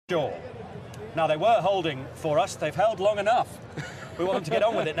Sure. Now, they were holding for us. They've held long enough. We want them to get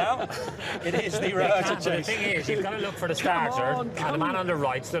on with it now. It is the rehearsal chase. The thing is, you've got to look for the starter, and the man on the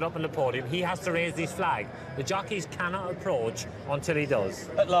right stood up on the podium. He has to raise his flag. The jockeys cannot approach until he does.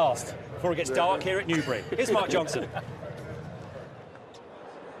 At last, before it gets dark here at Newbury. Here's Mark Johnson.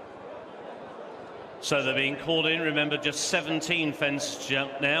 So they're being called in. Remember, just 17 fence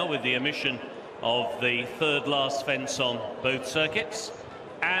jump now with the omission of the third last fence on both circuits.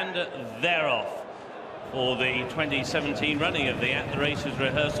 And they're off for the 2017 running of the At the Races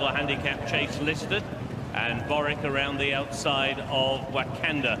Rehearsal Handicap Chase listed. And Boric around the outside of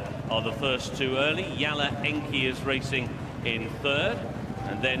Wakanda are the first two early. Yala Enki is racing in third.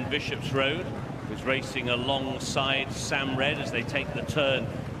 And then Bishop's Road is racing alongside Sam Red as they take the turn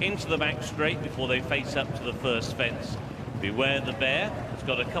into the back straight before they face up to the first fence. Beware the Bear. It's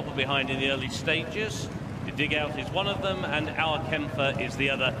got a couple behind in the early stages. The Dig Out is one of them, and Our Kempfer is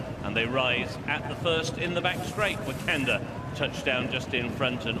the other, and they rise at the first in the back straight. Wakanda touchdown just in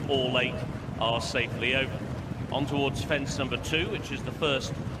front, and all 8 are safely over. On towards fence number 2, which is the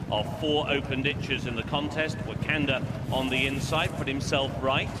first of 4 open ditches in the contest. Wakanda on the inside, put himself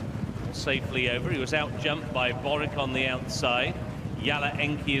right, safely over. He was out-jumped by Boric on the outside. Yala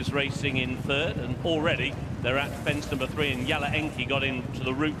Enki is racing in third, and already they're at fence number 3, and Yala Enki got into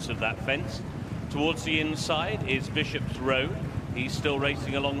the roots of that fence. Towards the inside is Bishop's Road. He's still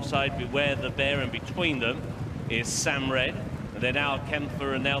racing alongside Beware the Bear, and between them is Sam Red. And then Our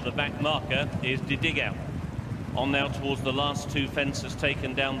Kempfer, and now the back marker is the Dig Out. On now towards the last 2 fences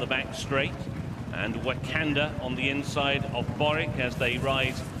taken down the back straight. And Wakanda on the inside of Boric as they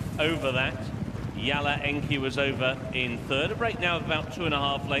rise over that. Yala Enki was over in third. A break now of about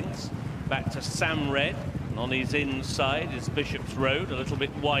 2.5 lengths. Back to Sam Red. And on his inside is Bishop's Road. A little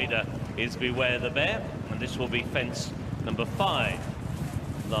bit wider is Beware the Bear. And this will be fence number 5.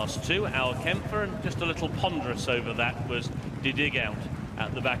 Last 2, Our Kempfer, and just a little ponderous over that was the Dig Out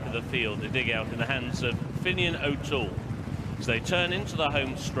at the back of the field. The Dig Out in the hands of Finian O'Toole. As they turn into the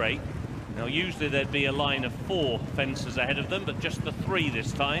home straight. Now, usually there'd be a line of 4 fences ahead of them, but just the 3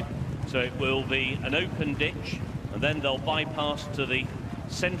 this time. So it will be an open ditch, and then they'll bypass to the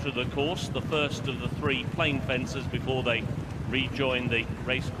centre of the course, the first of the 3 plain fences before they rejoin the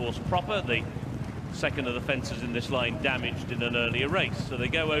racecourse proper. The second of the fences in this line damaged in an earlier race. So they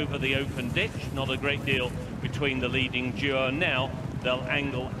go over the open ditch, not a great deal between the leading duo, and now they'll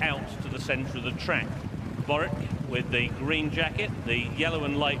angle out to the centre of the track. Boric with the green jacket, the yellow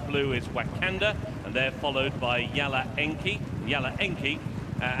and light blue is Wakanda, and they're followed by Yala Enki. Yala Enki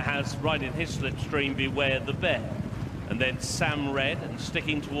has right in his slipstream Beware the Bear. And then Sam Red, and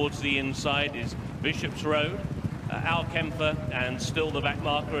sticking towards the inside is Bishop's Road, Our Kempfer, and still the back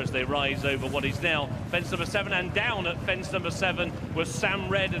marker as they rise over what is now fence number 7. And down at fence number 7 was Sam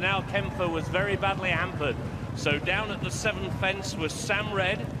Red, and Our Kempfer was very badly hampered. So down at the 7th fence was Sam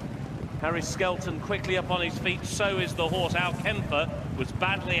Red. Harry Skelton quickly up on his feet, so is the horse. Our Kempfer was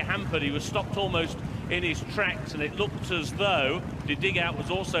badly hampered. He was stopped almost in his tracks, and it looked as though the Dig Out was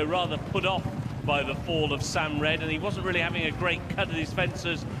also rather put off by the fall of Sam Red, and he wasn't really having a great cut at his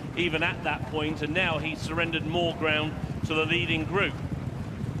fences even at that point, and now he's surrendered more ground to the leading group.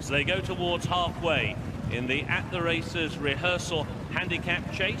 So they go towards halfway in the At the Races Rehearsal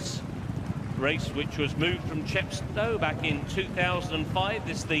Handicap Chase, race which was moved from Chepstow back in 2005.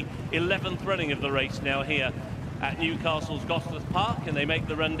 This is the 11th running of the race now here at Newcastle's Gosforth Park, and they make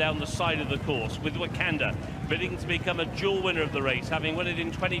the run down the side of the course with Wakanda bidding to become a dual winner of the race, having won it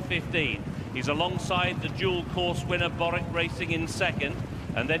in 2015. He's alongside the dual course winner Boric racing in second,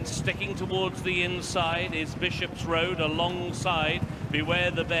 and then sticking towards the inside is Bishop's Road alongside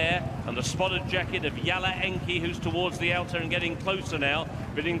Beware the Bear and the spotted jacket of Yala Enki, who's towards the outer and getting closer now,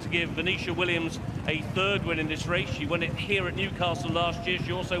 bidding to give Venetia Williams a 3rd win in this race. She won it here at Newcastle last year.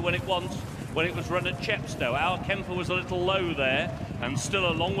 She also won it once when it was run at Chepstow. Our Kempfer was a little low there, and still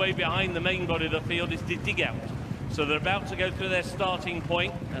a long way behind the main body of the field is the Dig Out. So they're about to go through their starting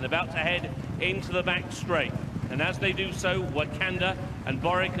point and about to head into the back straight. And as they do so, Wakanda and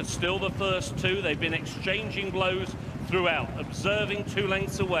Boric are still the first 2. They've been exchanging blows throughout. Observing 2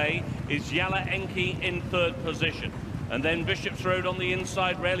 lengths away is Yala Enki in 3rd position. And then Bishop's Road on the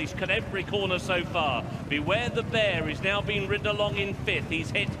inside rail. He's cut every corner so far. Beware the Bear is now being ridden along in 5th.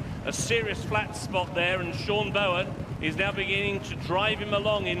 He's hit a serious flat spot there, and Sean Bowen is now beginning to drive him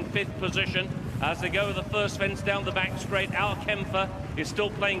along in 5th position. As they go with the first fence down the back straight, Our Kempfer is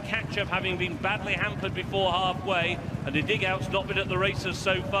still playing catch-up, having been badly hampered before halfway, and the Dig Out's not been at the races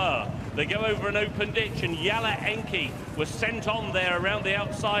so far. They go over an open ditch, and Yala Enki was sent on there around the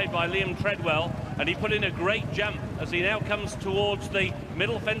outside by Liam Treadwell, and he put in a great jump as he now comes towards the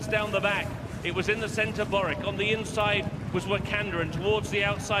middle fence down the back. It was in the centre, Boric. On the inside was Wakanda, and towards the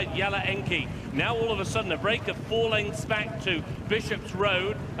outside, Yala Enki. Now all of a sudden a break of 4 lengths back to Bishop's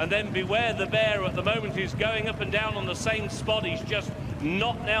Road, and then Beware the Bear at the moment is going up and down on the same spot. He's just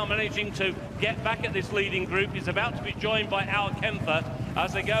not now managing to get back at this leading group. He's about to be joined by Al Kempfer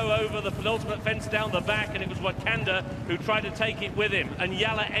as they go over the penultimate fence down the back, and it was Wakanda who tried to take it with him, and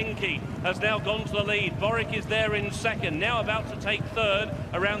Yala Enki has now gone to the lead. Boric is there in second, now about to take third.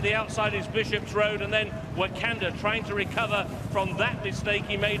 Around the outside is Bishop's Road, and then Wakanda trying to recover from that mistake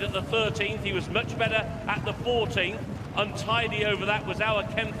he made at the 13th. He was much better at the 14th. Untidy over that was our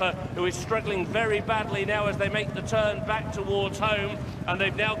Kempfer, who is struggling very badly now as they make the turn back towards home, and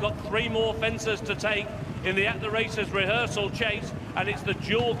they've now got 3 more fences to take in the At the Races Rehearsal Chase, and it's the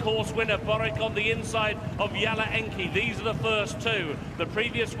dual course winner Boric on the inside of Yala Enki. These are the first 2. The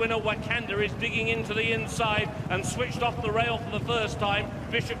previous winner Wakanda is digging into the inside and switched off the rail for the first time.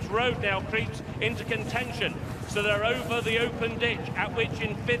 Bishop's Road now creeps into contention, so they're over the open ditch, at which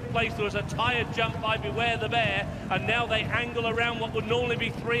in 5th place there was a tired jump by Beware the Bear, and now they angle around what would normally be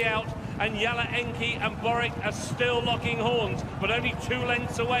 3 out, and Yala Enki and Boric are still locking horns, but only 2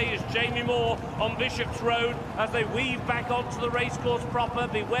 lengths away is Jamie Moore on Bishop's Road as they weave back onto the racecourse proper.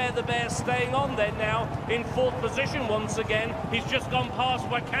 Beware the Bear staying on then now in 4th position once again. He's just gone past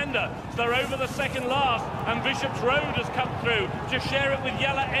Wakanda, so they're over the second last, and Bishop's Road has come through to share it with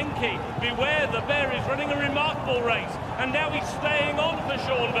Yala Enki. Beware the Bear is running a remarkable race, and now he's staying on for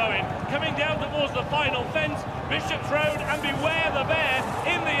Sean Bowen. Coming down towards the final fence, Bishop's Road and Beware the Bear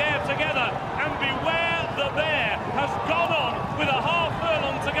in the air together, and Beware the Bear has gone on with a half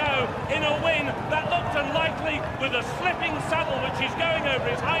furlong to go in a win that looked unlikely, with a slipping saddle which is going over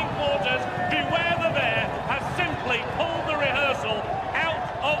his hindquarters. Beware the Bear has simply pulled the rehearsal out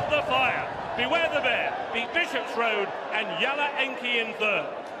of the fire. Beware the Bear beat Bishop's Road and Yala Enki in 3rd.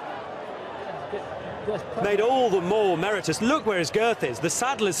 Made all the more meritorious. Look where his girth is. The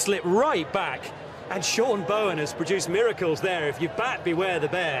saddle has slipped right back, and Sean Bowen has produced miracles there. If you back Beware the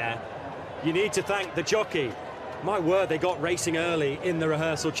Bear, you need to thank the jockey. My word, they got racing early in the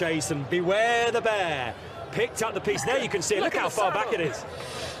Rehearsal Chase, and Beware the Bear picked up the piece. There you can see it. Look how far back it is.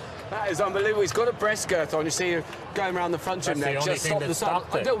 That is unbelievable. He's got a breast girth on. You see him going around the front of him there. Just stop the saddle.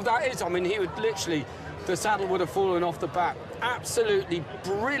 That is, I mean, he would literally, the saddle would have fallen off the back. Absolutely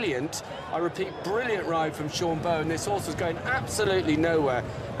brilliant, I repeat, brilliant ride from Sean Bowen. This horse was going absolutely nowhere,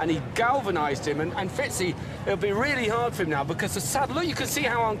 and he galvanised him. And Fitzy, it'll be really hard for him now because the saddle, look, you can see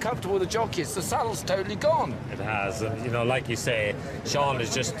how uncomfortable the jockey is. The saddle's totally gone. It has, and you know, like you say, Sean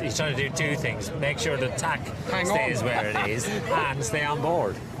is just, he's trying to do 2 things: make sure the tack stays where it is and stay on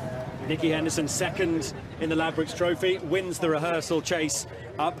board. Nicky Henderson, second in the Ladbrokes Trophy, wins the Rehearsal Chase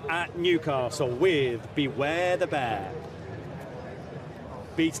up at Newcastle with Beware the Bear.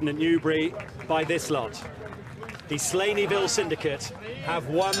 Beaten at Newbury by this lot. The Slaneyville Syndicate have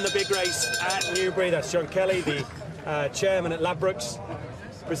won the big race at Newbury. That's John Kelly, the chairman at Ladbrokes.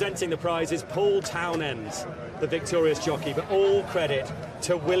 Presenting the prize is Paul Townend, the victorious jockey, but all credit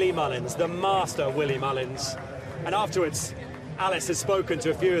to Willie Mullins, the master Willie Mullins. And afterwards, Alice has spoken to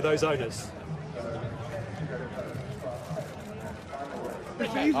a few of those owners.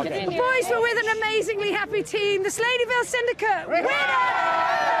 Okay. The boys were with an amazingly happy team. The Slaneyville Syndicate winner!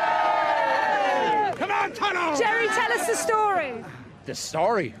 Come on, Tunnel! Jerry, tell us the story. The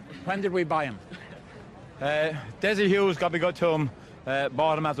story? When did we buy him? Desi Hughes got me good to him.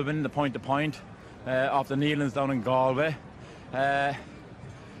 Bought him after winning the point-to-point off the Nealons down in Galway.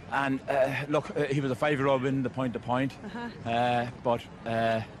 Look, he was a 5-year-old winning the point-to-point. But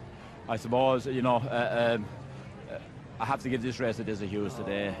I suppose, you know, I have to give this race to Desi Hughes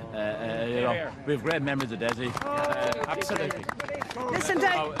today. You know, we have great memories of Desi. Absolutely. Listen,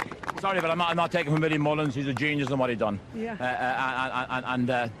 Dave. Sorry, but I'm not taking from Willie Mullins. He's a genius in what he done.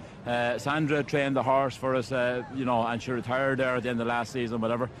 Yeah. Sandra trained the horse for us, you know, and she retired there at the end of last season,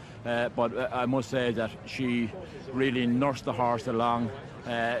 whatever. But I must say that she really nursed the horse along.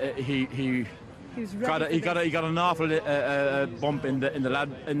 He got an awful bump in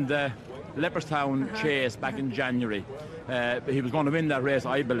the Leopardstown Chase back in January. He was going to win that race,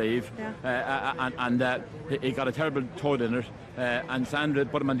 I believe, and he got a terrible toad in it. And Sandra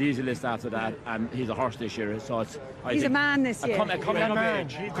put him on the easy list after that, and he's a horse this year. So he's a man this year. Coming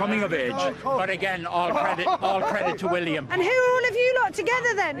of age. But again, all credit to William. And who are all of you lot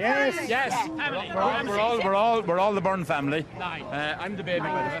together then? Yes. We're all the Byrne family. I'm the baby.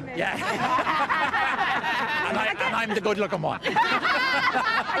 Yeah. and I'm the good-looking one.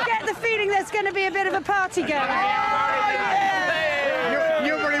 I get the feeling there's going to be a bit of a party going.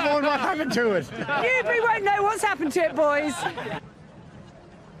 Newbury won't what happened to it. Newbury won't know what's happened to it, boys.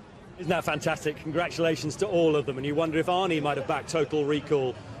 Isn't that fantastic? Congratulations to all of them. And you wonder if Arnie might have backed Total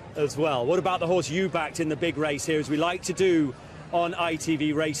Recall as well. What about the horse you backed in the big race here, as we like to do on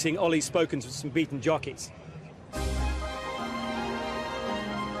ITV Racing? Ollie's spoken to some beaten jockeys.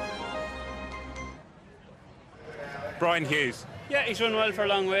 Brian Hughes. Yeah, he's run well for a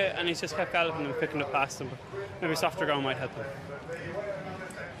long way, and he's just kept galloping and picking up past him. But maybe softer ground might help him.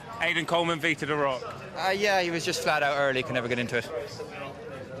 Aidan Coleman Vita the Rock. Yeah, he was just flat out early, could never get into it.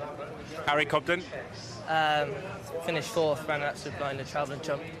 Harry Cobden. Finished fourth, ran an absolute blind, a travelling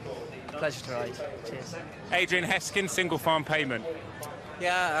jump. Pleasure to ride. Cheers. Adrian Heskin, Single Farm Payment.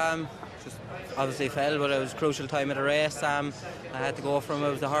 Yeah, just obviously fell, but it was a crucial time of the race. I had to go for him.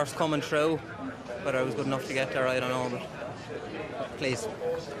 It was the horse coming through, but I was good enough to get there. I don't know, but please.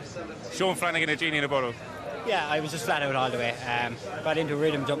 Sean Flanagan, a genie in a bottle. Yeah, I was just flat out all the way. Got into a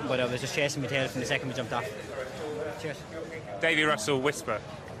rhythm jumping, but I was just chasing my tail from the second we jumped off. Cheers. Davy Russell, Whisper.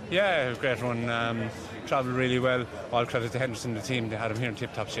 Yeah, great run. Travelled really well. All credit to Henderson and the team. They had him here in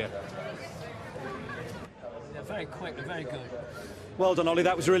tip-top shape. Yeah, very quick and very good. Well done, Ollie.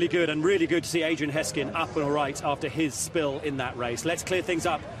 That was really good, and really good to see Adrian Heskin up and all right after his spill in that race. Let's clear things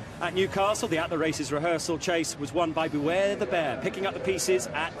up at Newcastle. The At the Races Rehearsal Chase was won by Beware the Bear, picking up the pieces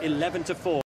at 11-4.